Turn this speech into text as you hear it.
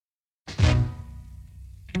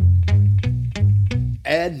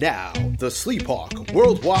And now, the Sleephawk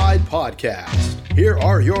Worldwide Podcast. Here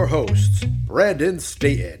are your hosts, Brandon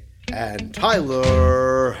Staten and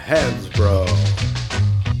Tyler Hansbrough.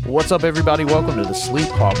 What's up, everybody? Welcome to the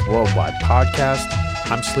Sleephawk Worldwide Podcast.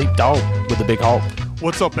 I'm Sleep Dog with the Big Hulk.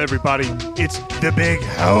 What's up, everybody? It's the Big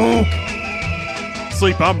Hulk.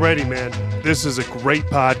 Sleep, I'm ready, man. This is a great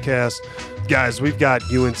podcast. Guys, we've got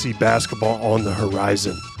UNC basketball on the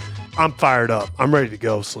horizon. I'm fired up. I'm ready to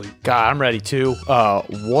go, Sleep. God, I'm ready too.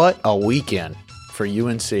 What a weekend for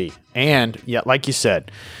UNC. And, yeah, like you said,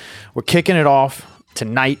 we're kicking it off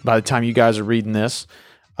tonight by the time you guys are reading this,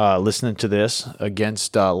 listening to this,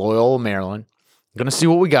 against Loyola, Maryland. Going to see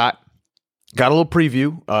what we got. Got a little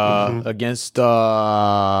preview against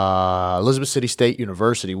Elizabeth City State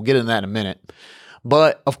University. We'll get into that in a minute.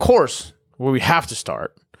 But, of course, where we have to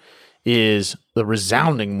start is the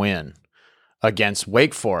resounding win against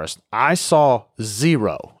Wake Forest. I saw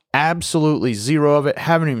zero, absolutely zero of it.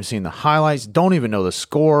 Haven't even seen the highlights. Don't even know the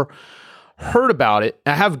score. Heard about it.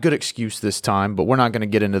 I have a good excuse this time, but we're not going to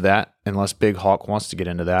get into that unless Big Hawk wants to get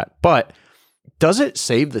into that. But does it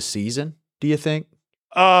save the season, do you think?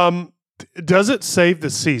 Does it save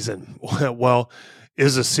the season? Well,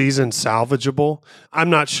 is a season salvageable?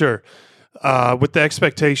 I'm not sure. With the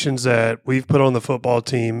expectations that we've put on the football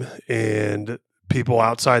team and people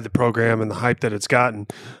outside the program and the hype that it's gotten,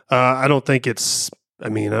 I don't think it's –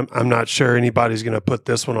 I'm not sure anybody's going to put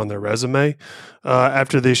this one on their resume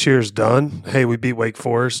after this year's done. Hey, we beat Wake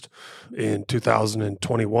Forest in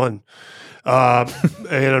 2021.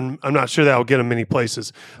 And I'm not sure that will get them many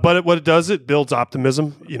places. But what it does, it builds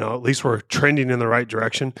optimism. You know, at least we're trending in the right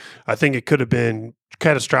direction. I think it could have been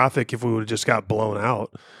catastrophic if we would have just got blown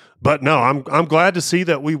out. But no, I'm glad to see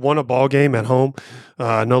that we won a ball game at home.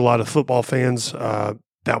 I know a lot of football fans.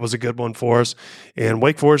 That was a good one for us. And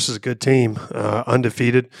Wake Forest is a good team,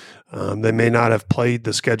 undefeated. They may not have played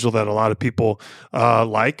the schedule that a lot of people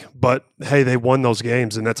like, but hey, they won those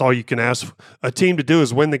games, and that's all you can ask a team to do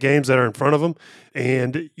is win the games that are in front of them.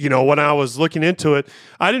 And, you know, when I was looking into it,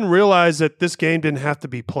 I didn't realize that this game didn't have to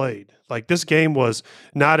be played. Like, this game was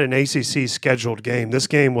not an ACC scheduled game. This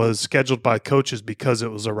game was scheduled by coaches because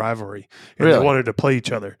it was a rivalry, and They wanted to play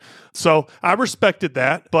each other. So I respected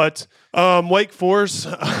that. But Wake Forest,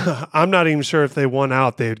 I'm not even sure if they won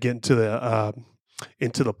out, they would get into the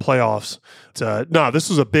playoffs. No, this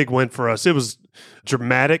was a big win for us. It was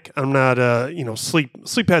dramatic. I'm not,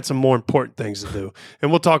 Sleep had some more important things to do,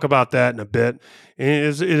 and we'll talk about that in a bit.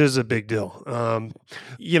 It is a big deal. I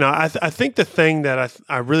think the thing that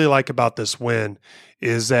I really like about this win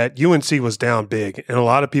is that UNC was down big, and a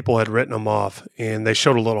lot of people had written them off, and they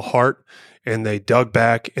showed a little heart, and they dug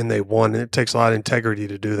back, and they won. And it takes a lot of integrity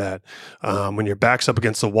to do that. When your back's up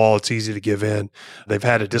against the wall, it's easy to give in. They've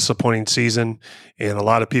had a disappointing season, and a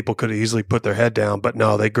lot of people could have easily put their head down, but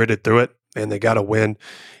no, they gritted through it, and they got a win,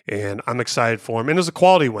 and I'm excited for them. And it was a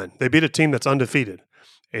quality win. They beat a team that's undefeated.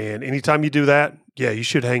 And anytime you do that, yeah, you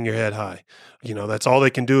should hang your head high. You know, that's all they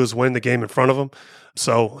can do is win the game in front of them.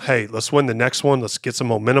 So, hey, let's win the next one. Let's get some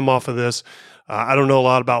momentum off of this. I don't know a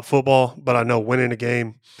lot about football, but I know winning a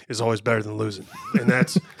game is always better than losing. And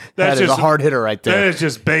that's that is a hard hitter right there. That is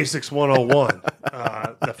just basics 101,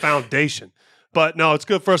 the foundation. But no, it's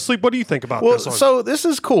good for us. Sleep. What do you think about this one? So this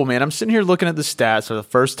is cool, man. I'm sitting here looking at the stats for the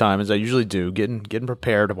first time, as I usually do, getting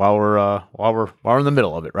prepared while we're in the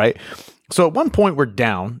middle of it, right? So at one point we're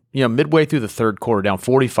down, midway through the third quarter, down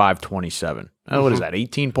 45-27. What is that?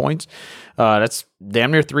 18 points. That's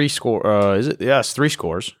damn near three score. Is it? Yes, 3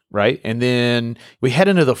 scores, right? And then we head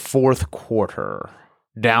into the fourth quarter,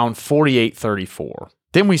 down 48-34.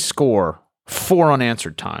 Then we score 4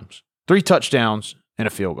 unanswered times, 3 touchdowns and a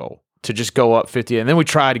field goal to just go up 50. And then we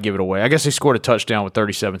try to give it away. I guess they scored a touchdown with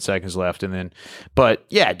 37 seconds left. But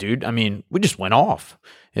yeah, dude, we just went off,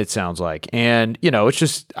 it sounds like. And, it's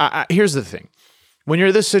just, here's the thing. When you're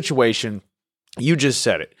in this situation, you just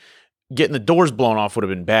said it. Getting the doors blown off would have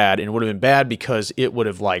been bad, and it would have been bad because it would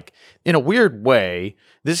have, in a weird way,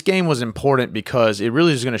 this game was important because it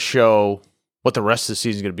really is going to show what the rest of the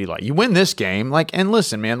season is going to be like. You win this game, and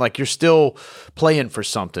listen, man, you're still playing for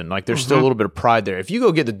something. There's still a little bit of pride there. If you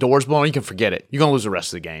go get the doors blown, you can forget it. You're going to lose the rest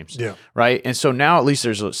of the games, right? And so now at least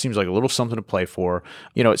seems like a little something to play for.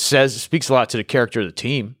 It speaks a lot to the character of the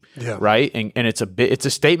team. Yeah. Right. And it's a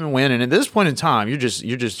statement win. And at this point in time, you're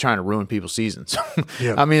just trying to ruin people's seasons.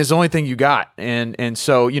 Yeah. It's the only thing you got. And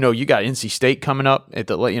so, you got NC State coming up at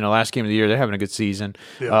the last game of the year. They're having a good season.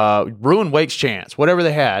 Yeah. Ruin Wake's chance. Whatever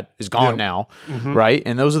they had is gone now. Mm-hmm. Right.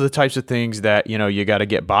 And those are the types of things that, you got to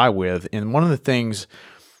get by with. And one of the things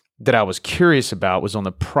that I was curious about was on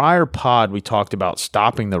the prior pod, we talked about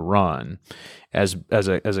stopping the run as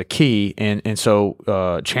a key. And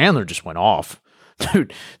so Chandler just went off.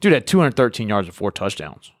 Dude had 213 yards and 4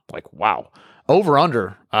 touchdowns. Like, wow. Over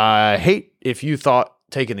under. I hate if you thought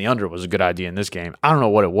taking the under was a good idea in this game. I don't know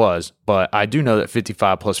what it was, but I do know that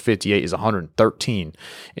 55 plus 58 is 113,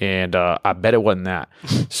 and I bet it wasn't that.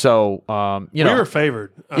 So, we were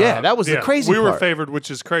favored. Yeah, that was the crazy part. We were favored,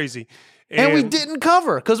 which is crazy. And we didn't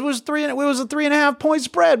cover because it was a 3.5 point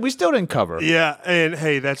spread. We still didn't cover. Yeah, and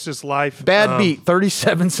hey, that's just life. Bad beat.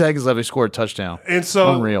 37 seconds left. We scored a touchdown. And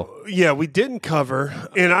so, unreal. Yeah, we didn't cover.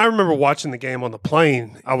 And I remember watching the game on the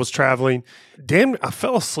plane. I was traveling. I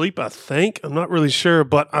fell asleep, I think. I'm not really sure.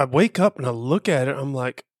 But I wake up and I look at it. I'm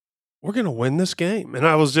like, we're going to win this game. And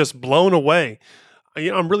I was just blown away.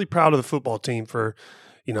 I'm really proud of the football team for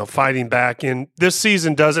fighting back. And this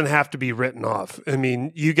season doesn't have to be written off. I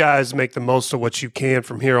mean, you guys make the most of what you can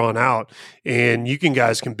from here on out. And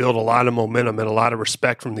guys can build a lot of momentum and a lot of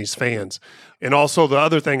respect from these fans. And also the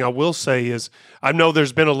other thing I will say is I know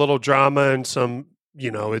there's been a little drama and some,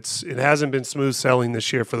 it hasn't been smooth sailing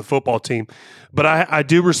this year for the football team. But I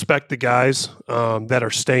do respect the guys that are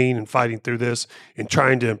staying and fighting through this and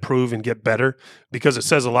trying to improve and get better because it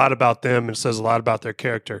says a lot about them and it says a lot about their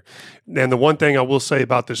character. And the one thing I will say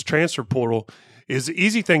about this transfer portal is the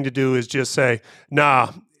easy thing to do is just say,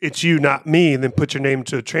 nah, it's you, not me, and then put your name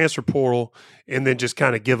into a transfer portal and then just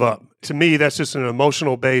kind of give up. To me, that's just an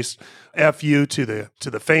emotional based F you to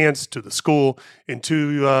the fans, to the school, and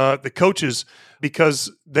to the coaches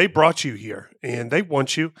because they brought you here and they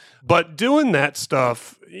want you. But doing that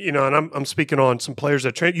stuff, and I'm speaking on some players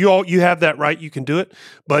that train. You have that right. You can do it.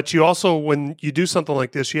 But you also, when you do something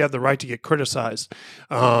like this, you have the right to get criticized.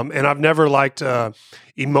 And I've never liked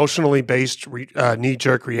emotionally based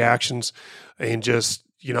knee-jerk reactions and just,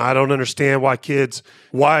 I don't understand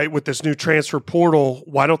why with this new transfer portal,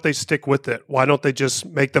 why don't they stick with it? Why don't they just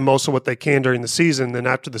make the most of what they can during the season? Then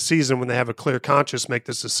after the season, when they have a clear conscience, make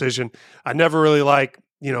this decision. I never really like,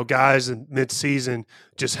 guys in mid-season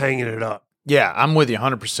just hanging it up. Yeah, I'm with you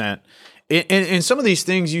 100%. And some of these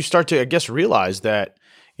things you start to, I guess, realize that,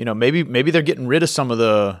 maybe they're getting rid of some of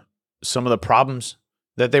the problems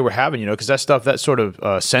that they were having, because that sort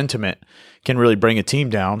of sentiment can really bring a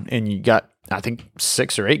team down. And you got, I think,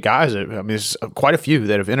 6 or 8 guys. There's quite a few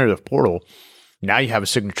that have entered the portal. Now you have a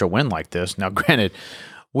signature win like this. Now, granted,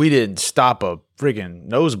 we didn't stop a friggin'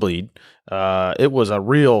 nosebleed. It was a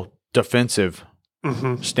real defensive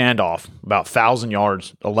standoff, about 1,000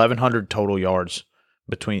 yards, 1,100 total yards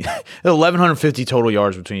between 1,150 total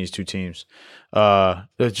yards between these two teams.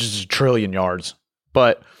 It's just 1 trillion yards,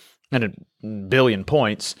 and a billion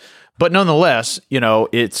points. But nonetheless,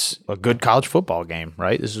 it's a good college football game,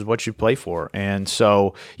 right? This is what you play for. And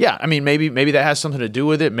so, yeah, I mean, maybe that has something to do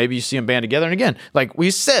with it. Maybe you see them band together. And again, like we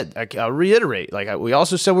said, I'll reiterate, we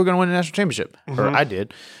also said we're going to win a national championship, or I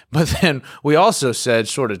did. But then we also said,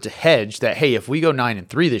 sort of to hedge, that, hey, if we go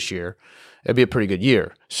 9-3 this year, it'd be a pretty good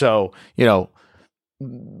year. So,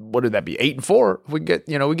 what would that be? 8-4. If we get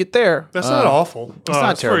there. That's not awful. It's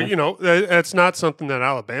not terrible. That's not something that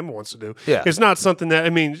Alabama wants to do. Yeah. It's not something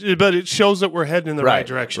that, but it shows that we're heading in the right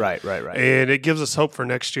direction. Right. And it gives us hope for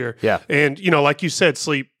next year. Yeah. And, like you said,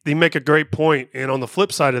 Sleep, you make a great point. And on the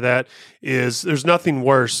flip side of that is there's nothing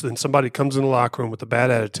worse than somebody comes in the locker room with a bad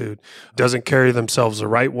attitude, doesn't carry themselves the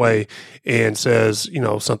right way, and says,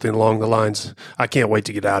 something along the lines, I can't wait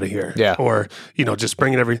to get out of here. Yeah. Or, just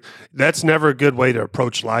bringing everything. That's never a good way to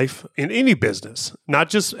approach life in any business, not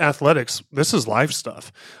just athletics. This is life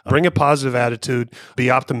stuff. Bring a positive attitude, be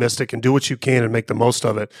optimistic, and do what you can and make the most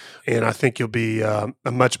of it. And I think you'll be a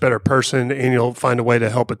much better person, and you'll find a way to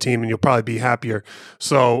help a team, and you'll probably be happier.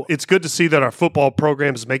 So it's good to see that our football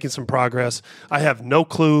program is making some progress. I have no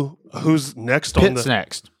clue who's next. Pitt's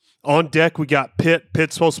next. On deck, we got Pitt.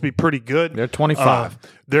 Pitt's supposed to be pretty good. They're 25.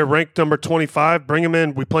 They're ranked number 25. Bring them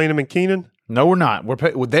in. We playing them in Keenan? No, we're not.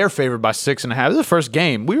 They're favored by 6.5. This is the first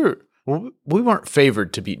game. We weren't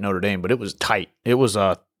favored to beat Notre Dame, but it was tight. It was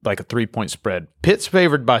like a 3-point spread. Pitt's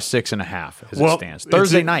favored by 6.5 as it stands.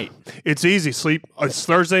 Thursday night. It's easy, Sleep. It's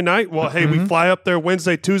Thursday night. Well, hey, we fly up there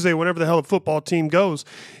Wednesday, Tuesday, whenever the hell the football team goes,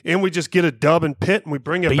 and we just get a dub in Pitt, and we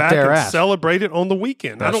bring it back and celebrate it on the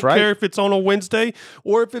weekend. That's I don't care if it's on a Wednesday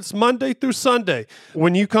or if it's Monday through Sunday.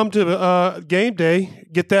 When you come to game day,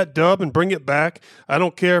 get that dub and bring it back. I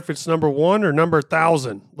don't care if it's number 1 or number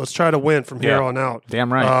 1,000. Let's try to win from here on out.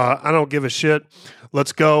 Damn right. I don't give a shit.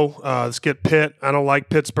 Let's go. Let's get Pitt. I don't like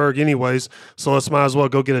Pittsburgh anyways, so let's might as well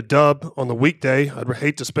go get a dub on the weekday. I'd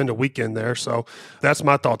hate to spend a weekend there, so that's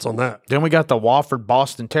my thoughts on that. Then we got the Wofford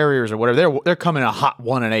Boston Terriers or whatever. They're coming a hot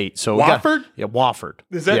 1-8. So Wofford? Wofford.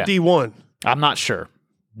 Is that D1? I'm not sure.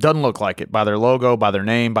 Doesn't look like it by their logo, by their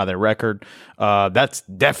name, by their record. That's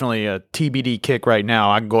definitely a TBD kick right now.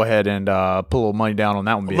 I can go ahead and put a little money down on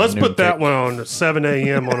that one. Let's put that one on at 7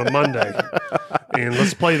 a.m. on a Monday, and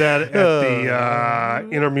let's play that at the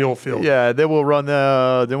Intramural Field. Yeah, then we'll run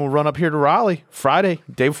up here to Raleigh Friday,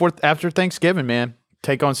 day before after Thanksgiving. Man,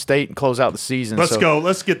 take on State and close out the season. Let's go.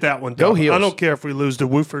 Let's get that one done. Go Heels. I don't care if we lose to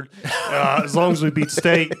Wofford, as long as we beat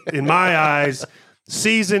State. In my eyes.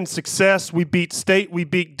 Season success. We beat State. We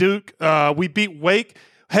beat Duke. We beat Wake.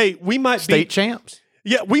 Hey, we might State champs.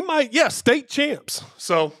 Yeah, we might. Yeah, state champs.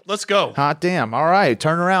 So let's go. Hot damn. All right.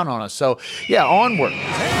 Turn around on us. So, yeah, onward. They're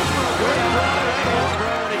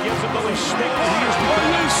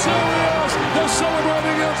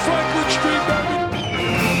celebrating at Franklin Street, baby.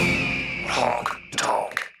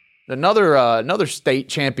 Another state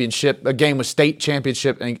championship, a game with state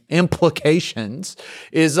championship implications,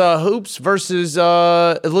 is hoops versus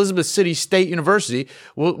Elizabeth City State University.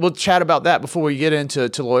 We'll chat about that before we get into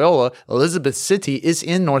Loyola. Elizabeth City is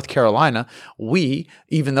in North Carolina. We,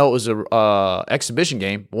 even though it was a exhibition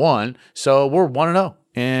game, won. So we're 1-0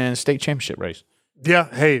 in state championship race. Yeah.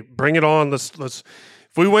 Hey, bring it on. Let's.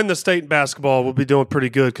 If we win the state in basketball, we'll be doing pretty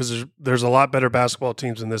good because there's a lot better basketball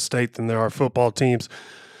teams in this state than there are football teams.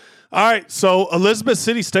 All right, so Elizabeth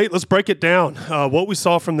City State, let's break it down. What we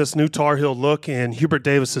saw from this new Tar Heel look and Hubert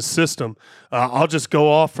Davis's system. I'll just go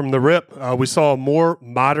off from the rip. We saw a more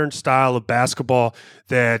modern style of basketball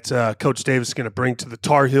that Coach Davis is going to bring to the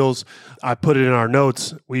Tar Heels. I put it in our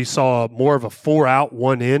notes. We saw more of a 4-out,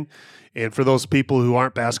 1-in. And for those people who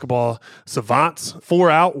aren't basketball savants,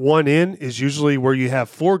 4-out, 1-in is usually where you have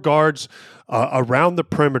 4 guards around the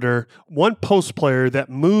perimeter, 1 post player that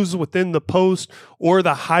moves within the post or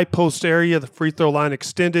the high post area, the free throw line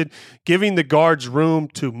extended, giving the guards room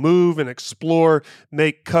to move and explore,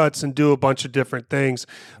 make cuts, and do a bunch of different things.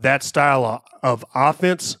 That style of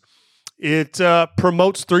offense, it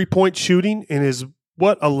promotes three-point shooting and is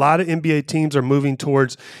what a lot of NBA teams are moving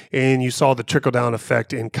towards, and you saw the trickle-down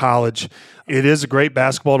effect in college. It is a great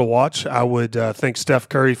basketball to watch. I would thank Steph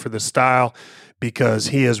Curry for the style because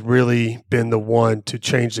he has really been the one to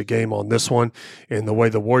change the game on this one and the way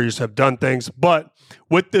the Warriors have done things. But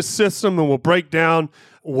with this system, and we'll break down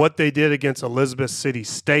what they did against Elizabeth City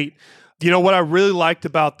State. You know, what I really liked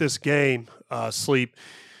about this game, Sleep,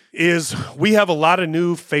 is we have a lot of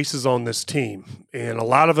new faces on this team, and a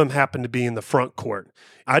lot of them happen to be in the front court.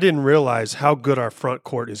 I didn't realize how good our front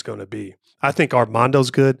court is going to be. I think Armando's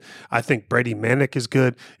good. I think Brady Manick is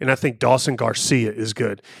good. And I think Dawson Garcia is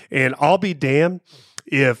good. And I'll be damned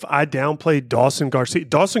if I downplay Dawson Garcia.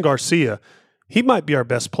 Dawson Garcia, he might be our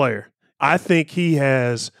best player. I think he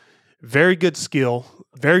has very good skill,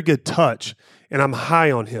 very good touch, and I'm high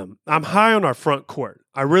on him. I'm high on our front court.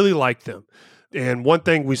 I really like them. And one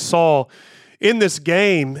thing we saw in this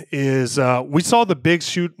game is we saw the bigs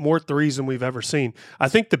shoot more threes than we've ever seen. I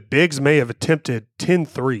think the bigs may have attempted 10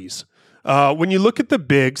 threes. When you look at the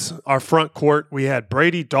bigs, our front court, we had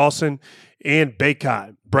Brady, Dawson, and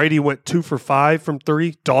Baycott. Brady went 2 for 5 from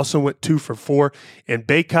 3. Dawson went 2 for 4. And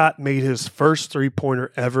Baycott made his first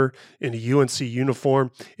three-pointer ever in a UNC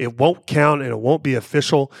uniform. It won't count and it won't be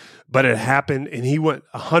official, but it happened, and he went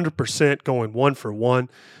 100% going 1 for 1.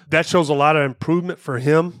 That shows a lot of improvement for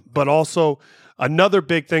him, but also another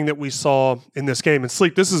big thing that we saw in this game. And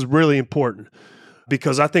Sleep, this is really important,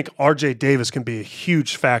 because I think RJ Davis can be a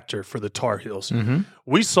huge factor for the Tar Heels. Mm-hmm.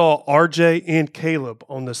 We saw RJ and Caleb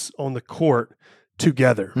on the court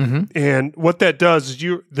together. Mm-hmm. And what that does is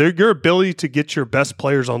your ability to get your best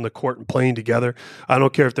players on the court and playing together. I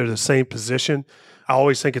don't care if they're the same position. I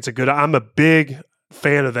always think I'm a big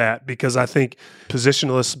fan of that, because I think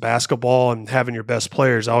positionless basketball and having your best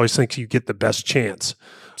players, I always think you get the best chance.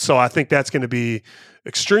 So I think that's going to be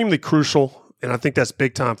extremely crucial. And I think that's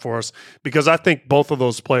big time for us, because I think both of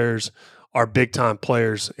those players are big time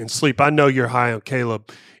players. And Sleep, I know you're high on Caleb,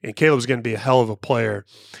 and Caleb's going to be a hell of a player.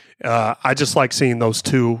 I just like seeing those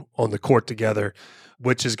two on the court together,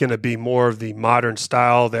 which is going to be more of the modern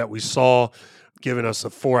style that we saw, giving us a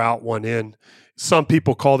 4-out, 1-in. Some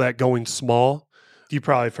people call that going small. You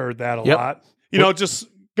probably have heard that a lot. Just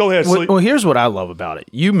go ahead, Sleep. Well, here's what I love about it.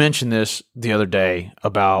 You mentioned this the other day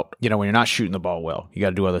about, when you're not shooting the ball well, you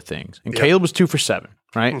got to do other things. And Caleb was 2 for 7,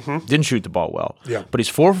 right? Mm-hmm. Didn't shoot the ball well. Yeah. But he's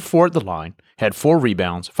 4 for 4 at the line, had 4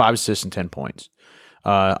 rebounds, 5 assists, and 10 points.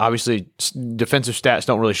 Obviously, defensive stats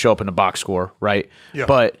don't really show up in the box score, right? Yeah.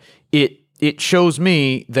 But it it shows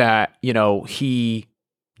me that, he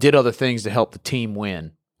did other things to help the team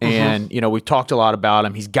win. And, we've talked a lot about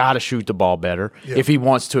him. He's got to shoot the ball better if he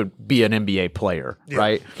wants to be an NBA player,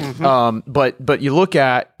 right? But you look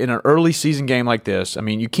at in an early season game like this, I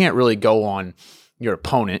mean, you can't really go on your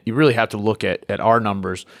opponent. You really have to look at our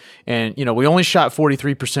numbers. And, we only shot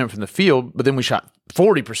 43% from the field, but then we shot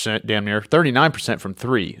 40%, damn near 39% from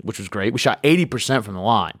three, which was great. We shot 80% from the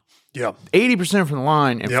line. Yeah. 80% from the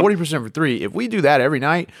line and 40% from three. If we do that every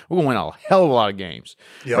night, we're going to win a hell of a lot of games,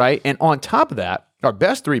 right? And on top of that, our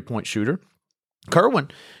best three-point shooter,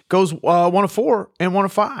 Kerwin, goes 1 of 4 and 1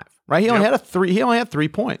 of 5. Right, he only had 3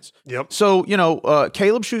 points. Yep. So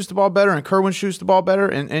Caleb shoots the ball better, and Kerwin shoots the ball better,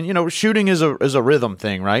 and shooting is a rhythm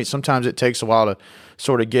thing, right? Sometimes it takes a while to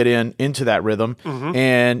sort of get into that rhythm,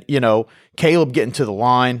 and Caleb getting to the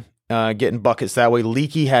line, getting buckets that way.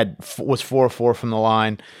 Leaky was 4 of 4 from the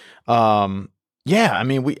line. I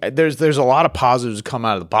mean, there's a lot of positives that come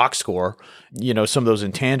out of the box score. Some of those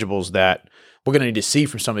intangibles that we're going to need to see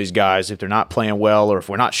from some of these guys if they're not playing well or if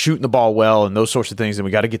we're not shooting the ball well and those sorts of things. Then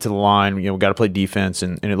we got to get to the line. We got to play defense,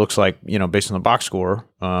 and it looks like based on the box score,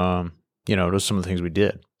 those are some of the things we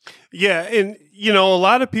did. Yeah, and a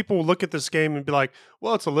lot of people will look at this game and be like,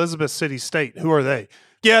 "Well, it's Elizabeth City State. Who are they?"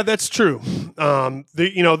 Yeah, that's true.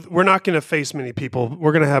 We're not going to face many people.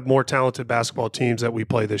 We're going to have more talented basketball teams that we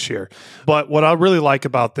play this year. But what I really like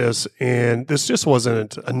about this, and this just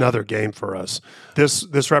wasn't another game for us.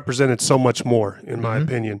 This represented so much more, in my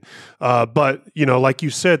opinion. But like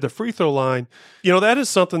you said, the free throw line, that is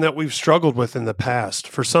something that we've struggled with in the past.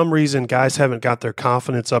 For some reason, guys haven't got their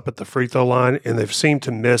confidence up at the free throw line, and they've seemed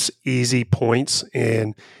to miss easy points.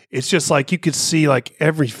 And it's just like you could see like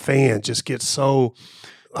every fan just get so –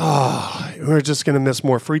 we're just going to miss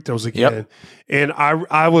more free throws again. Yep. And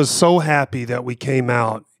I was so happy that we came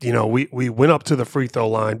out, we went up to the free throw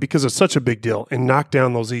line because it's such a big deal and knocked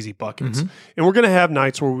down those easy buckets. And we're going to have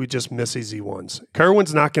nights where we just miss easy ones.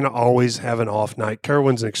 Kerwin's not going to always have an off night.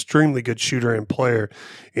 Kerwin's an extremely good shooter and player,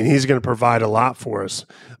 and he's going to provide a lot for us.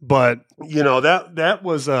 But, that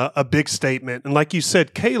was a big statement. And like you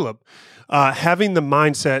said, Caleb, having the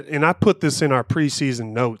mindset, and I put this in our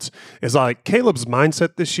preseason notes, is like Caleb's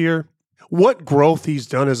mindset this year, what growth he's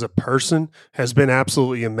done as a person has been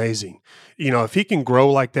absolutely amazing. If he can grow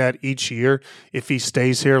like that each year, if he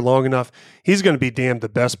stays here long enough, he's going to be damn the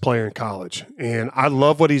best player in college. And I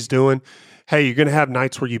love what he's doing. Hey, you're going to have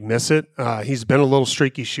nights where you miss it. He's been a little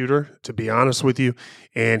streaky shooter, to be honest with you,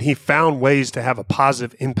 and he found ways to have a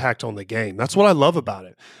positive impact on the game. That's what I love about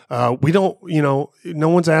it. We don't, no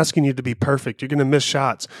one's asking you to be perfect. You're going to miss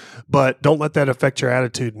shots, but don't let that affect your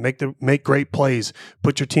attitude. Make great plays,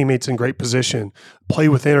 put your teammates in great position, play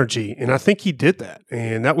with energy, and I think he did that,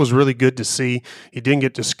 and that was really good to see. He didn't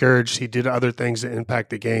get discouraged. He did other things to impact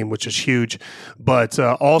the game, which is huge. But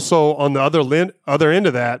also on the other end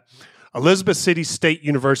of that, Elizabeth City State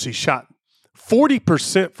University shot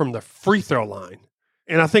 40% from the free throw line.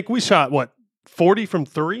 And I think we shot, 40 from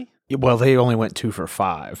three? Well, they only went 2 for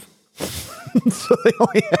 5. So they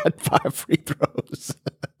only had 5 free throws.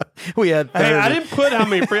 We had 30. Hey, I didn't put how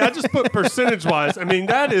many free. I just put percentage-wise. I mean,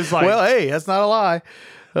 that is like... Well, hey, that's not a lie.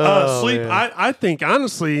 Sleep. I think,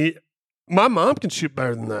 honestly... My mom can shoot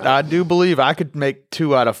better than that. I do believe I could make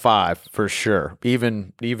 2 out of 5 for sure.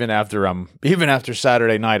 Even after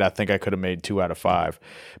Saturday night, I think I could have made 2 out of 5.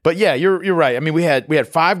 But yeah, you're right. I mean, we had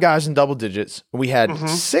 5 guys in double digits. We had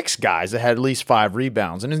 6 guys that had at least 5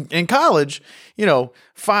 rebounds. And in college,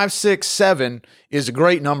 5, 6, 7 is a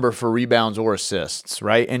great number for rebounds or assists,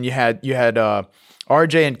 right? And you had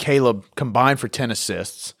RJ and Caleb combined for 10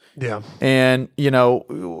 assists. Yeah. And,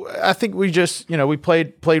 I think we just, we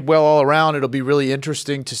played well all around. It'll be really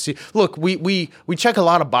interesting to see. Look, we check a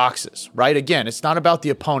lot of boxes, right? Again, it's not about the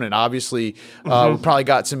opponent. Obviously, we probably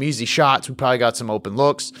got some easy shots. We probably got some open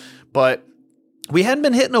looks, but we hadn't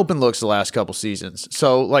been hitting open looks the last couple seasons.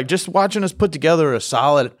 So like just watching us put together a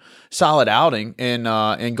solid outing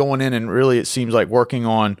and going in and really, it seems like working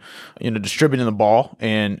on, distributing the ball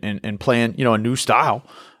and playing, a new style.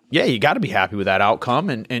 Yeah, you got to be happy with that outcome,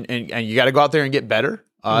 and you got to go out there and get better.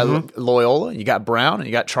 Loyola, you got Brown, and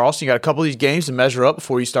you got Charleston. You got a couple of these games to measure up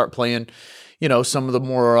before you start playing, some of the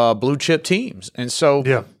more blue chip teams. And so,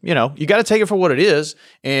 you got to take it for what it is.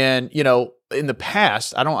 And in the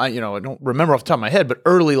past, I don't remember off the top of my head, but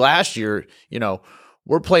early last year,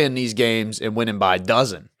 we're playing these games and winning by a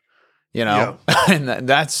dozen. And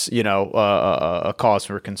that's, a cause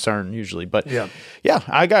for concern usually. But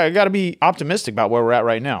I got to be optimistic about where we're at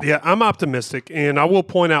right now. Yeah, I'm optimistic. And I will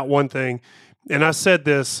point out one thing, and I said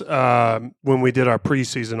this when we did our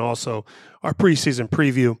preseason also, our preseason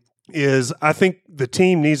preview. is I think the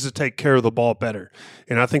team needs to take care of the ball better.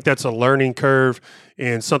 And I think that's a learning curve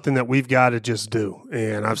and something that we've got to just do.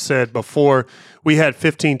 And I've said before, we had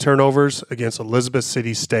 15 turnovers against Elizabeth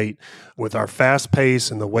City State. With our fast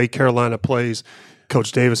pace and the way Carolina plays,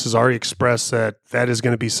 Coach Davis has already expressed that that is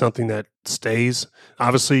going to be something that stays.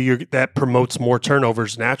 Obviously, that promotes more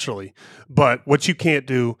turnovers naturally. But what you can't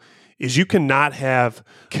do is you cannot have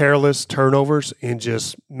careless turnovers and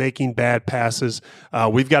just making bad passes.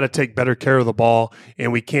 We've got to take better care of the ball,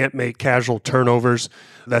 and we can't make casual turnovers.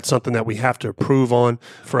 That's something that we have to improve on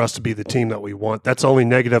for us to be the team that we want. That's the only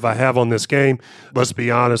negative I have on this game. Let's be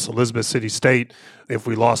honest, Elizabeth City State, if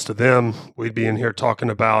we lost to them, we'd be in here talking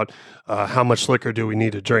about how much liquor do we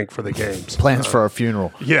need to drink for the games. Plans for our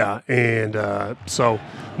funeral. Yeah, and so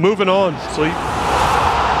moving on, Sleep.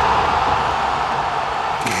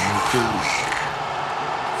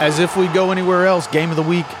 As if we go anywhere else, game of the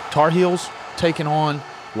week, Tar Heels taking on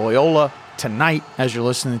Loyola tonight as you're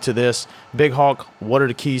listening to this. Big Hawk, what are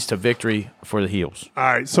the keys to victory for the Heels? All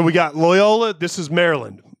right, so we got Loyola. This is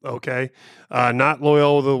Maryland, okay? Not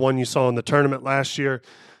Loyola, the one you saw in the tournament last year.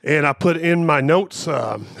 And I put in my notes,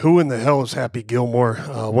 who in the hell is Happy Gilmore?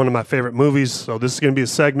 One of my favorite movies. So this is going to be a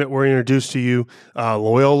segment where I introduce to you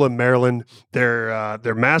Loyola, Maryland.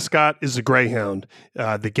 Their mascot is a Greyhound.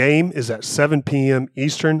 The game is at 7 p.m.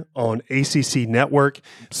 Eastern on ACC Network.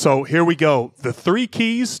 So here we go. The 3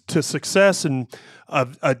 keys to success and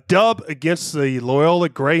a dub against the Loyola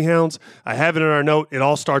Greyhounds. I have it in our note. It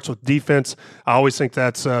all starts with defense. I always think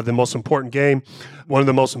that's the most important game. One of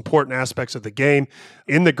the most important aspects of the game.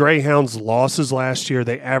 In the Greyhounds' losses last year,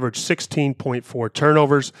 they averaged 16.4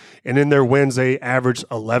 turnovers, and in their wins, they averaged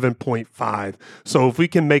 11.5. So if we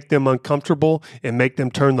can make them uncomfortable and make them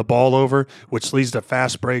turn the ball over, which leads to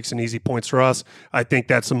fast breaks and easy points for us, I think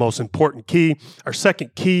that's the most important key. Our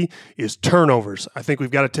second key is turnovers. I think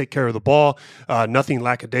we've got to take care of the ball. Nothing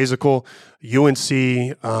lackadaisical. UNC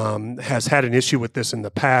has had an issue with this in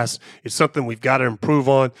the past. It's something we've got to improve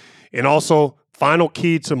on. And also, final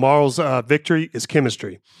key to tomorrow's victory is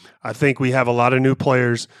chemistry. I think we have a lot of new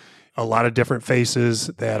players, a lot of different faces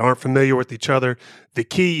that aren't familiar with each other. The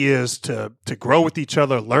key is to grow with each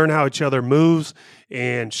other, learn how each other moves,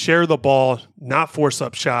 and share the ball, not force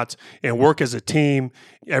up shots, and work as a team.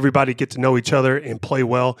 Everybody get to know each other and play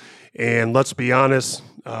well. And let's be honest,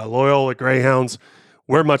 Loyola Greyhounds,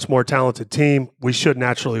 we're a much more talented team. We should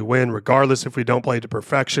naturally win regardless if we don't play to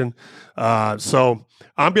perfection. So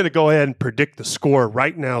I'm going to go ahead and predict the score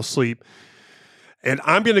right now, Sleep. And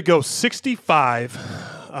I'm going to go 65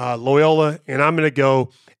 Loyola, and I'm going to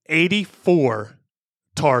go 84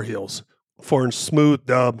 Tar Heels for a smooth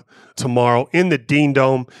dub tomorrow in the Dean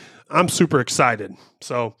Dome. I'm super excited.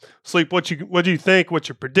 So, Sleep, what do you think? What's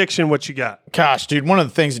your prediction? What you got? Gosh, dude, one of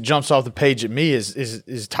the things that jumps off the page at me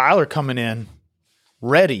is Tyler coming in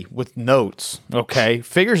ready with notes, okay?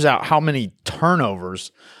 Figures out how many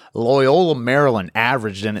turnovers Loyola Maryland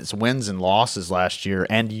averaged in its wins and losses last year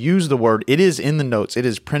and used the word, it is in the notes, it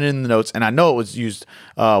is printed in the notes, and I know it was used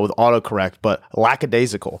with autocorrect, but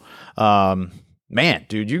lackadaisical. Man,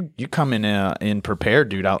 dude, you come in prepared,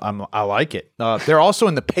 dude. I like it. They're also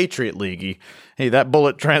in the Patriot League. Hey, that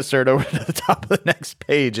bullet transferred over to the top of the next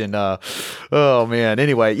page, and oh man.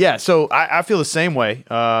 Anyway, yeah. So I feel the same way.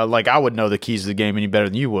 Like I would know the keys to the game any better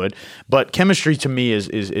than you would, but chemistry to me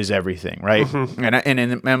is everything, right? Mm-hmm. And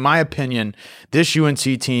in my opinion, this UNC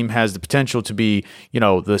team has the potential to be,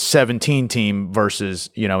 the 17 team versus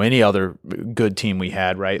any other good team we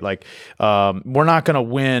had, right? Like we're not going to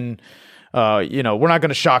win. We're not going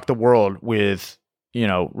to shock the world with,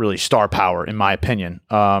 really star power, in my opinion.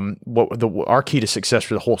 Our key to success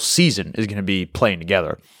for the whole season is going to be playing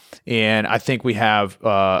together. And I think we have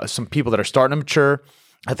some people that are starting to mature.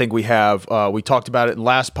 I think we have, we talked about it in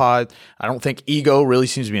last pod. I don't think ego really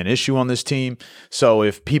seems to be an issue on this team. So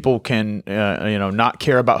if people can, not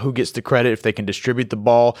care about who gets the credit, if they can distribute the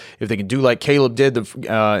ball, if they can do like Caleb did in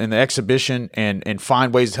the exhibition and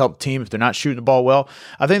find ways to help the team if they're not shooting the ball well,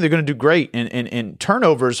 I think they're going to do great. And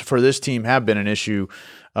turnovers for this team have been an issue,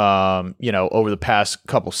 over the past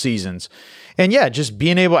couple seasons. And yeah, just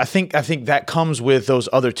being able, I think that comes with those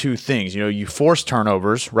other two things. You force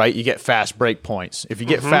turnovers, right? You get fast break points. If you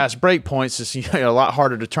get fast break points, it's a lot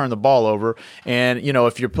harder to turn the ball over. And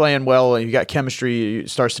if you're playing well and you got chemistry, it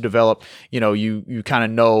starts to develop. You kind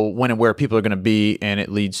of know when and where people are going to be, and it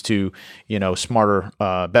leads to smarter,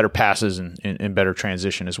 better passes and better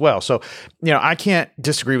transition as well. So I can't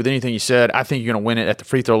disagree with anything you said. I think you're going to win it at the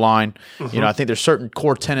free throw line. I think there's certain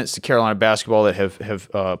core tenets to Carolina basketball that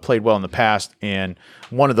have played well in the past. And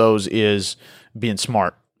one of those is being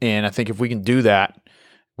smart. And I think if we can do that,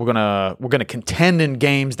 We're gonna contend in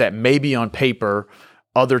games that maybe on paper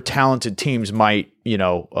other talented teams might, be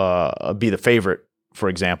the favorite, for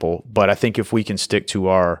example. But I think if we can stick to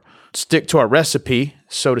our recipe,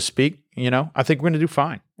 so to speak, I think we're gonna do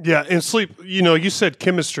fine. Yeah, and Sleep, you said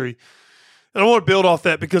chemistry. And I want to build off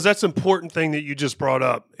that because that's an important thing that you just brought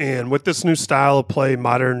up. And with this new style of play,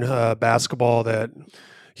 modern basketball that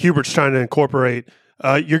Hubert's trying to incorporate,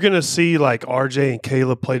 you're going to see like RJ and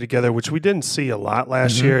Caleb play together, which we didn't see a lot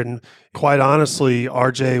last year. And quite honestly,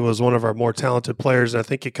 RJ was one of our more talented players. And I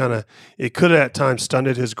think it could have at times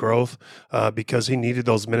stunted his growth because he needed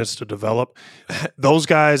those minutes to develop. Those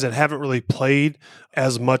guys that haven't really played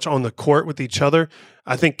as much on the court with each other,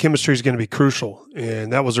 I think chemistry is going to be crucial.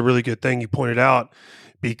 And that was a really good thing you pointed out,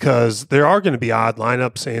 because there are going to be odd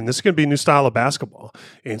lineups, and this is going to be a new style of basketball.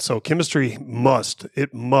 And so chemistry must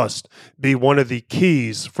be one of the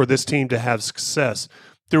keys for this team to have success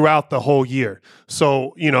throughout the whole year.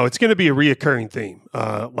 So, it's going to be a reoccurring theme.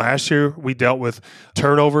 Last year, we dealt with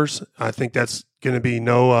turnovers. I think that's going to be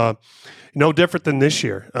no different than this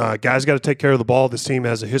year. Guys got to take care of the ball. This team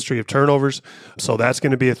has a history of turnovers, so that's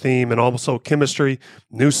going to be a theme. And also chemistry,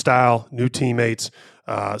 new style, new teammates.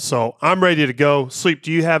 So I'm ready to go. Sleep,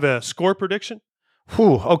 do you have a score prediction?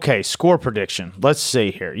 Okay, score prediction. Let's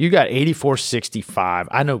see here. You got 84-65.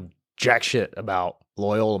 I know jack shit about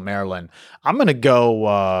Loyola, Maryland. I'm going to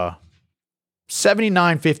go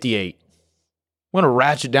 79-58. We're going to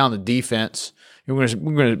ratchet down the defense. We're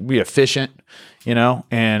going to be efficient,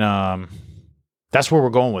 and that's where we're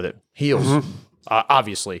going with it. Heels,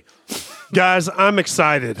 obviously. Guys, I'm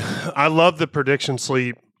excited. I love the prediction,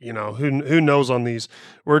 Sleep. Who knows on these?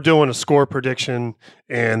 We're doing a score prediction,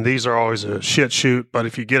 and these are always a shit shoot. But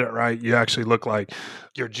if you get it right, you actually look like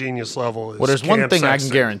your genius level is. Well, there's one thing I can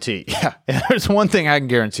guarantee. Yeah, there's one thing I can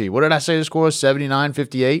guarantee. What did I say the score was?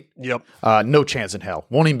 79-58? Yep. No chance in hell.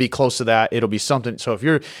 Won't even be close to that. It'll be something. So if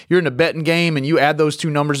you're in a betting game and you add those two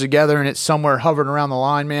numbers together and it's somewhere hovering around the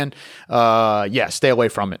line, man, stay away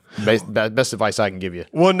from it. Best advice I can give you.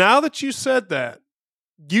 Well, now that you said that,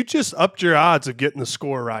 you just upped your odds of getting the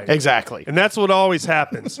score right. Exactly. And that's what always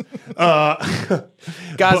happens. Guys,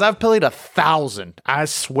 I've played 1,000, I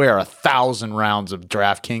swear 1,000 rounds of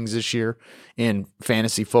DraftKings this year in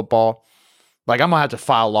fantasy football. Like, I'm going to have to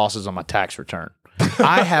file losses on my tax return.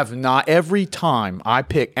 I have not, every time I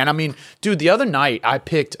pick, and I mean, dude, the other night I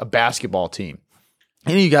picked a basketball team.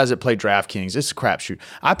 Any of you guys that play DraftKings, it's a crapshoot.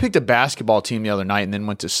 I picked a basketball team the other night and then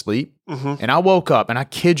went to sleep. And I woke up, and I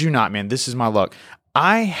kid you not, man, this is my luck.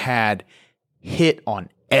 I had hit on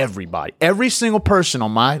everybody. Every single person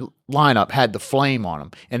on my lineup had the flame on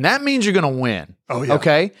them. And that means you're going to win. Oh, yeah.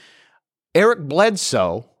 Okay? Eric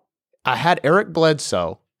Bledsoe. I had Eric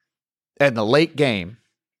Bledsoe in the late game.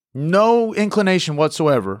 No inclination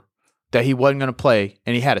whatsoever that he wasn't going to play.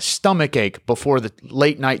 And he had a stomach ache before the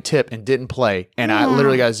late night tip and didn't play. And I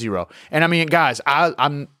literally got 0. And I mean, guys,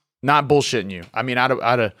 I'm not bullshitting you. I mean,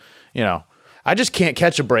 I just can't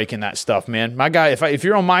catch a break in that stuff, man. My guy, if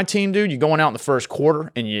you're on my team, dude, you're going out in the first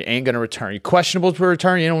quarter and you ain't going to return. You're questionable to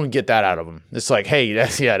return. You don't even get that out of him. It's like, hey,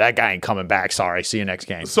 that guy ain't coming back. Sorry. See you next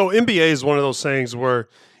game. So NBA is one of those things where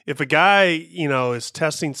if a guy, is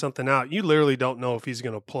testing something out, you literally don't know if he's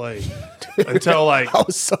going to play until like, I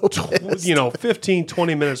was so pissed. 15,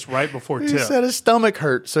 20 minutes right before tip. He said his stomach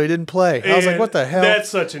hurt, so he didn't play. I was like, what the hell? That's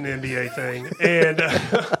such an NBA thing. And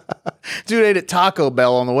dude ate at Taco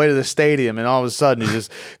Bell on the way to the stadium, and all of a sudden he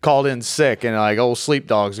just called in sick, and like, old Sleep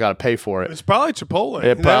Dog's got to pay for it. It's probably Chipotle.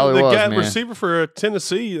 It probably was, man. Receiver for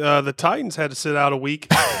Tennessee, the Titans had to sit out a week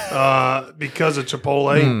because of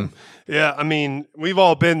Chipotle. Yeah, I mean, we've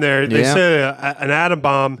all been there. They say an atom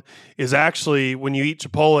bomb is actually when you eat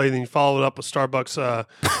Chipotle and then you follow it up with Starbucks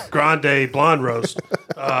Grande Blonde Roast.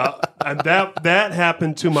 And that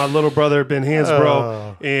happened to my little brother, Ben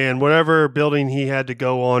Hansbrough, and whatever building he had to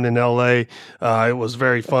go on in L.A., it was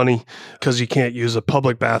very funny because you can't use a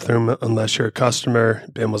public bathroom unless you're a customer.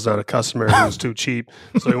 Ben was not a customer. He was too cheap,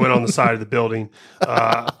 so he went on the side of the building.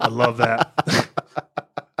 I love that.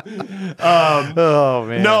 Oh,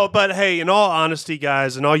 man. No, but hey, in all honesty,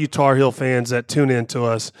 guys, and all you Tar Heel fans that tune in to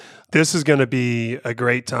us, this is going to be a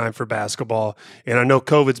great time for basketball. And I know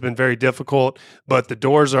COVID's been very difficult, but the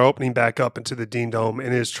doors are opening back up into the Dean Dome,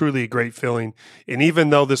 and it is truly a great feeling. And even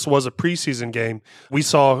though this was a preseason game, we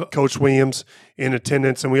saw Coach Williams in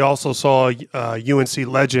attendance, and we also saw UNC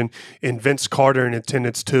legend and Vince Carter in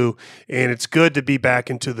attendance too. And it's good to be back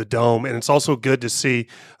into the Dome, and it's also good to see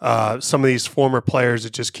some of these former players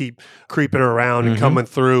that just keep creeping around and coming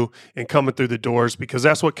through the doors, because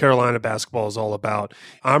that's what Carolina basketball is all about.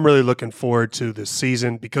 I'm really looking forward to this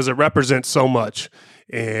season because it represents so much.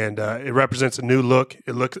 and it represents a new look.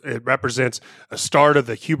 It represents a start of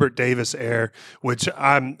the Hubert Davis era, which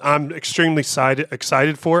I'm extremely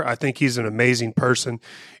excited for. I think he's an amazing person,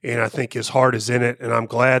 and I think his heart is in it. And I'm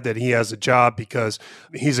glad that he has a job because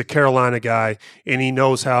he's a Carolina guy, and he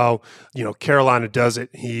knows how Carolina does it.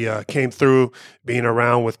 He came through being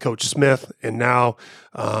around with Coach Smith, and now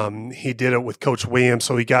he did it with Coach Williams.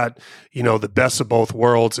 So he got the best of both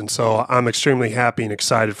worlds, and so I'm extremely happy and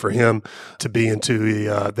excited for him to be into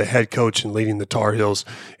the head coach and leading the Tar Heels.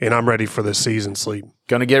 And I'm ready for this season, Sleep.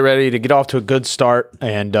 Going to get ready to get off to a good start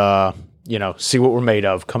and see what we're made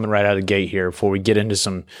of coming right out of the gate here before we get into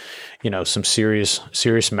some serious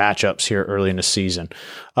matchups here early in the season.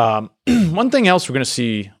 One thing else we're going to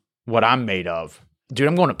see what I'm made of. Dude,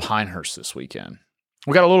 I'm going to Pinehurst this weekend.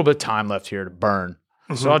 We got a little bit of time left here to burn,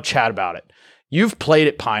 so I'll chat about it. You've played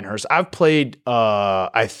at Pinehurst. I've played,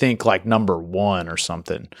 I think, like number 1 or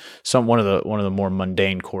something, one of the more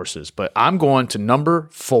mundane courses. But I'm going to number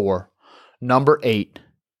 4, number 8,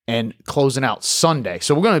 and closing out Sunday.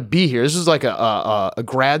 So we're going to be here. This is like a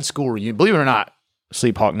grad school reunion. Believe it or not,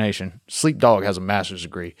 Sleep Hawk Nation, Sleep Dog has a master's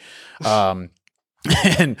degree.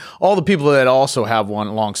 And all the people that also have one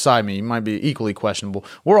alongside me, you might be equally questionable.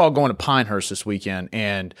 We're all going to Pinehurst this weekend,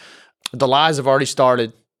 and the lies have already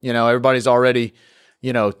started. Everybody's already,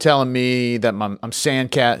 telling me that I'm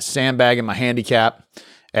sandbagging my handicap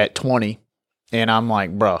at 20, and I'm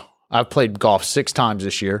like, bro, I've played golf 6 times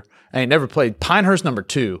this year. I ain't never played Pinehurst number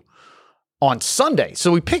 2 on Sunday.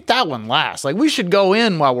 So we picked that one last. Like, we should go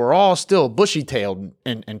in while we're all still bushy-tailed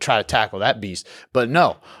and try to tackle that beast. But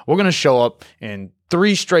no, we're going to show up in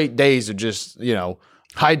 3 straight days of just,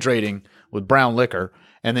 hydrating with brown liquor,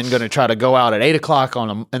 and then going to try to go out at 8 o'clock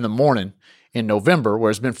in the morning in November, where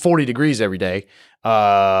it's been 40 degrees every day,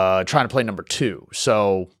 trying to play number 2.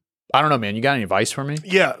 So I don't know, man. You got any advice for me?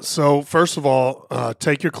 Yeah. So first of all,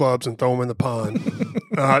 take your clubs and throw them in the pond.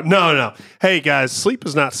 No. Hey, guys, Sleep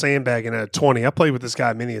is not sandbagging at 20. I played with this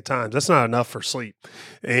guy many a times. That's not enough for Sleep.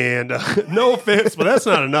 And no offense, but that's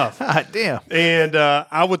not enough. Damn. And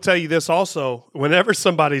I would tell you this also. Whenever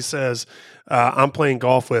somebody says I'm playing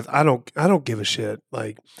golf with, I don't give a shit.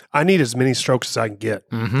 Like, I need as many strokes as I can get.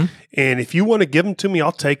 Mm-hmm. And if you want to give them to me,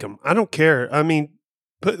 I'll take them. I don't care. I mean,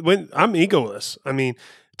 when I'm egoless. I mean,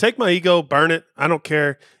 take my ego, burn it. I don't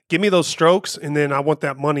care. Give me those strokes, and then I want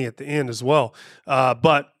that money at the end as well.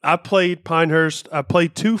 But I played Pinehurst. I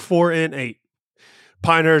played 2, 4, and 8.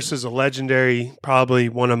 Pinehurst is a legendary, probably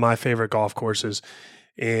one of my favorite golf courses,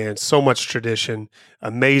 and so much tradition.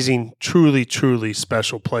 Amazing, truly, truly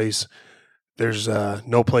special place. There's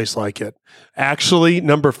no place like it. Actually,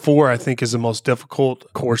 number 4, I think, is the most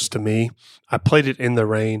difficult course to me. I played it in the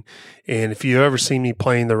rain, and if you ever seen me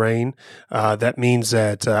playing the rain, that means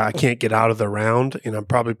that I can't get out of the round, and I'm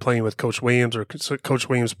probably playing with Coach Williams, or Coach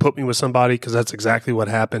Williams put me with somebody, because that's exactly what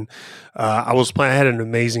happened. I was playing. I had an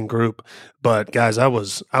amazing group, but guys, I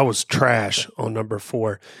was trash on number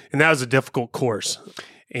 4, and that was a difficult course,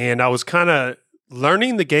 and I was kind of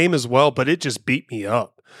learning the game as well, but it just beat me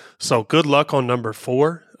up. So good luck on number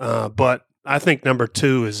 4. But I think number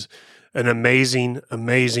 2 is an amazing,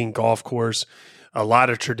 amazing golf course, a lot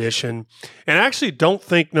of tradition. And I actually don't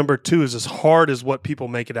think number 2 is as hard as what people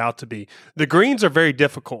make it out to be. The greens are very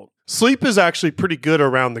difficult. Sleep is actually pretty good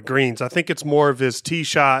around the greens. I think it's more of his tee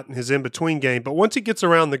shot and his in-between game. But once he gets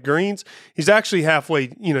around the greens, he's actually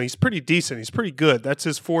halfway, he's pretty decent. He's pretty good. That's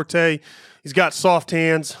his forte. He's got soft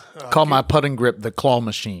hands. Call my putting grip the claw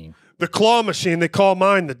machine. The claw machine, they call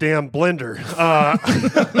mine the damn blender.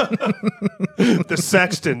 The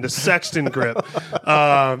sexton grip.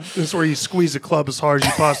 This is where you squeeze the club as hard as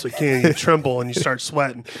you possibly can. You tremble and you start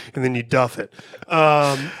sweating, and then you duff it.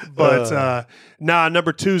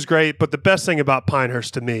 Number 2 is great. But the best thing about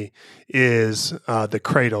Pinehurst to me is the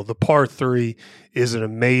Cradle. The par 3 is an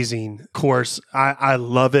amazing course. I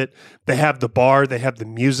love it. They have the bar. They have the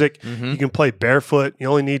music. Mm-hmm. You can play barefoot. You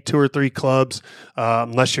only need 2 or 3 clubs,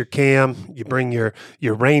 unless you're Cam. You bring your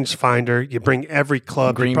rangefinder. You bring every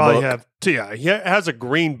club. Green you probably book. have. Yeah, he has a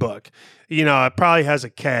green book. It probably has a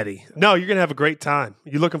caddy. No, you're gonna have a great time.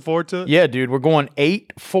 You looking forward to it? Yeah, dude. We're going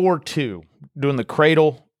 8-4-2, doing the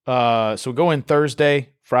Cradle. So we go in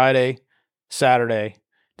Thursday, Friday, Saturday.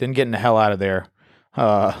 Didn't get the hell out of there.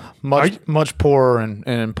 Much poorer and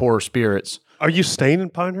in poorer spirits. Are you staying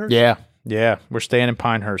in Pinehurst? Yeah. We're staying in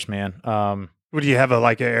Pinehurst, man. What do you have, an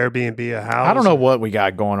Airbnb, a house? I don't know what we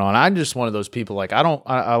got going on. I'm just one of those people, like,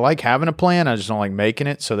 I like having a plan. I just don't like making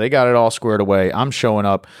it. So they got it all squared away. I'm showing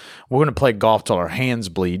up. We're going to play golf till our hands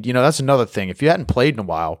bleed. That's another thing. If you hadn't played in a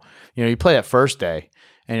while, you play that first day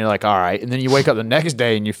and you're like, all right. And then you wake up the next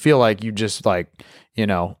day and you feel like you just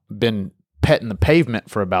been petting the pavement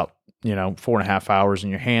for about 4.5 hours, and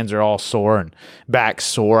your hands are all sore and back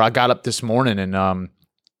sore. I got up this morning and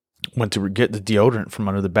went to get the deodorant from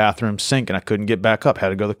under the bathroom sink, and I couldn't get back up. Had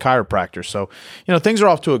to go to the chiropractor. So, things are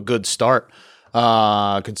off to a good start.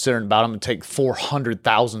 Considering about I'm going to take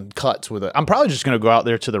 400,000 cuts with it. I'm probably just going to go out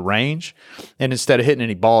there to the range, and instead of hitting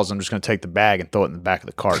any balls, I'm just going to take the bag and throw it in the back of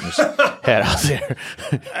the cart and just head out there.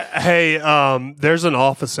 Hey, there's an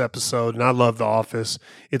Office episode, and I love The Office.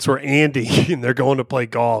 It's where Andy and they're going to play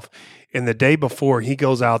golf. And the day before, he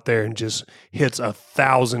goes out there and just hits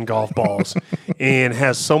 1,000 golf balls and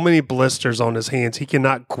has so many blisters on his hands. He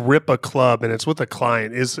cannot grip a club, and it's with a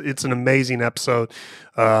client. It's an amazing episode,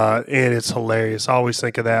 and it's hilarious. I always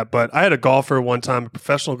think of that. But I had a golfer one time, a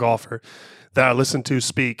professional golfer, that I listened to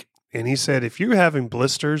speak, and he said, if you're having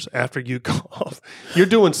blisters after you golf, you're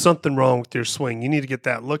doing something wrong with your swing. You need to get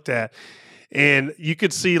that looked at. And you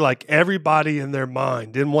could see like everybody in their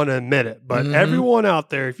mind didn't want to admit it, but everyone out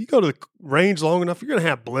there, if you go to the range long enough, you're going to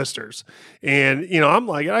have blisters. And, I'm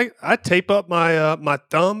like, I tape up my my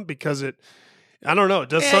thumb because it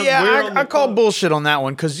does something weird. I call bullshit on that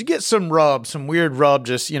one because you get some weird rub,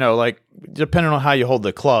 just, like depending on how you hold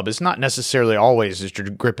the club. It's not necessarily always just you're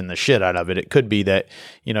gripping the shit out of it. It could be that,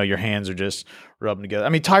 your hands are just rubbing together. I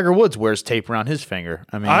mean, Tiger Woods wears tape around his finger.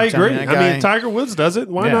 I agree. Tiger Woods does it.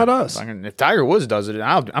 Why not us? If Tiger Woods does it,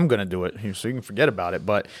 I'm going to do it, so you can forget about it.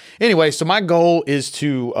 But anyway, so my goal is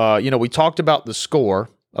to, we talked about the score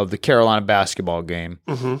of the Carolina basketball game.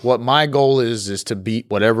 What my goal is to beat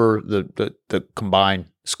whatever the combined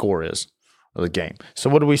score is of the game. So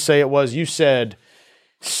what did we say it was? You said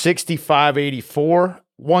 65-84,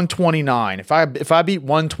 129. If I beat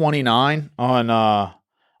 129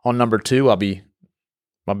 on number 2, I'll be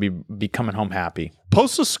coming home happy.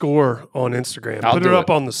 Post a score on Instagram. Put it up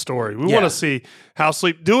on the story. We want to see how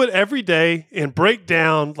Sleep do it every day and break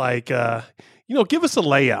down like give us a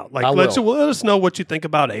layout. Like let us know what you think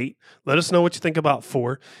about 8. Let us know what you think about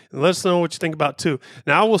 4. And let us know what you think about 2.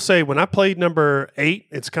 Now I will say when I played number 8,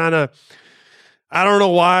 it's kind of I don't know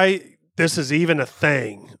why this is even a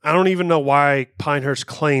thing. I don't even know why Pinehurst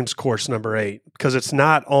claims course number 8 because it's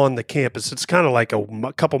not on the campus. It's kind of like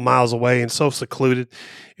a couple miles away and so secluded.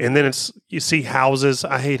 And then you see houses.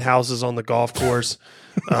 I hate houses on the golf course.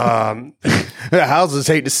 Houses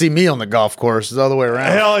hate to see me on the golf course. It's the other way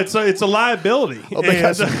around. Hell, it's a liability. Hope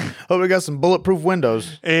we got some bulletproof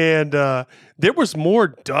windows. And there was more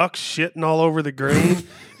ducks shitting all over the green.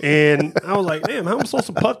 And I was like, damn, how am I supposed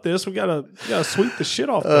to putt this? We gotta sweep the shit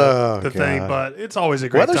off the thing. But it's always a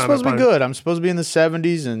great weather's time. Weather's supposed to be good. I'm supposed to be in the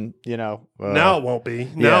 70s, and now it won't be.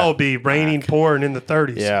 Now it'll be raining, pouring in the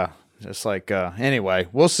 30s. Yeah. Just like, anyway,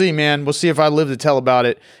 we'll see, man. We'll see if I live to tell about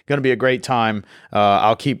it. Going to be a great time.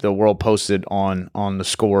 I'll keep the world posted on the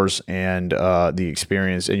scores and the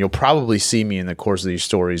experience. And you'll probably see me in the course of these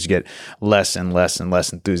stories get less and less and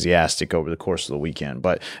less enthusiastic over the course of the weekend.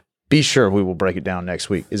 But be sure we will break it down next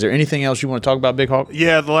week. Is there anything else you want to talk about, Big Hawk?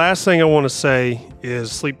 Yeah, the last thing I want to say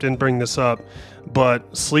is Sleep didn't bring this up,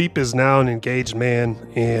 but Sleep is now an engaged man,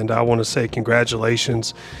 and I want to say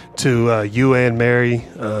congratulations to you and Mary.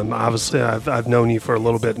 Obviously, I've known you for a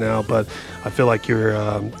little bit now, but I feel like you're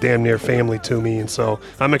damn near family to me, and so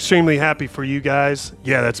I'm extremely happy for you guys.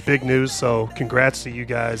 Yeah, that's big news, so congrats to you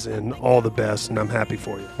guys, and all the best, and I'm happy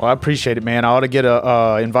for you. Well, I appreciate it, man. I ought to get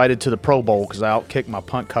invited to the Pro Bowl because I outkicked my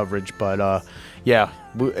punt coverage, but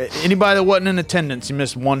anybody that wasn't in attendance, you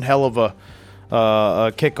missed one hell of a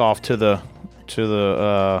kickoff to the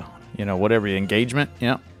whatever engagement.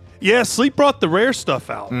 Yeah, Sleep brought the rare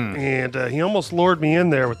stuff out, and he almost lured me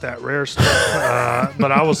in there with that rare stuff,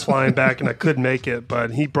 but I was flying back and I couldn't make it.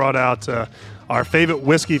 But he brought out our favorite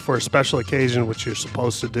whiskey for a special occasion, which you're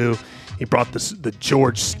supposed to do. He brought the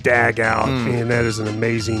George Stagg out, and that is an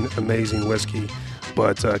amazing, amazing whiskey.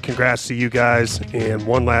 But congrats to you guys, and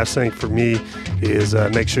one last thing for me is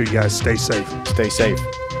make sure you guys stay safe. Stay safe.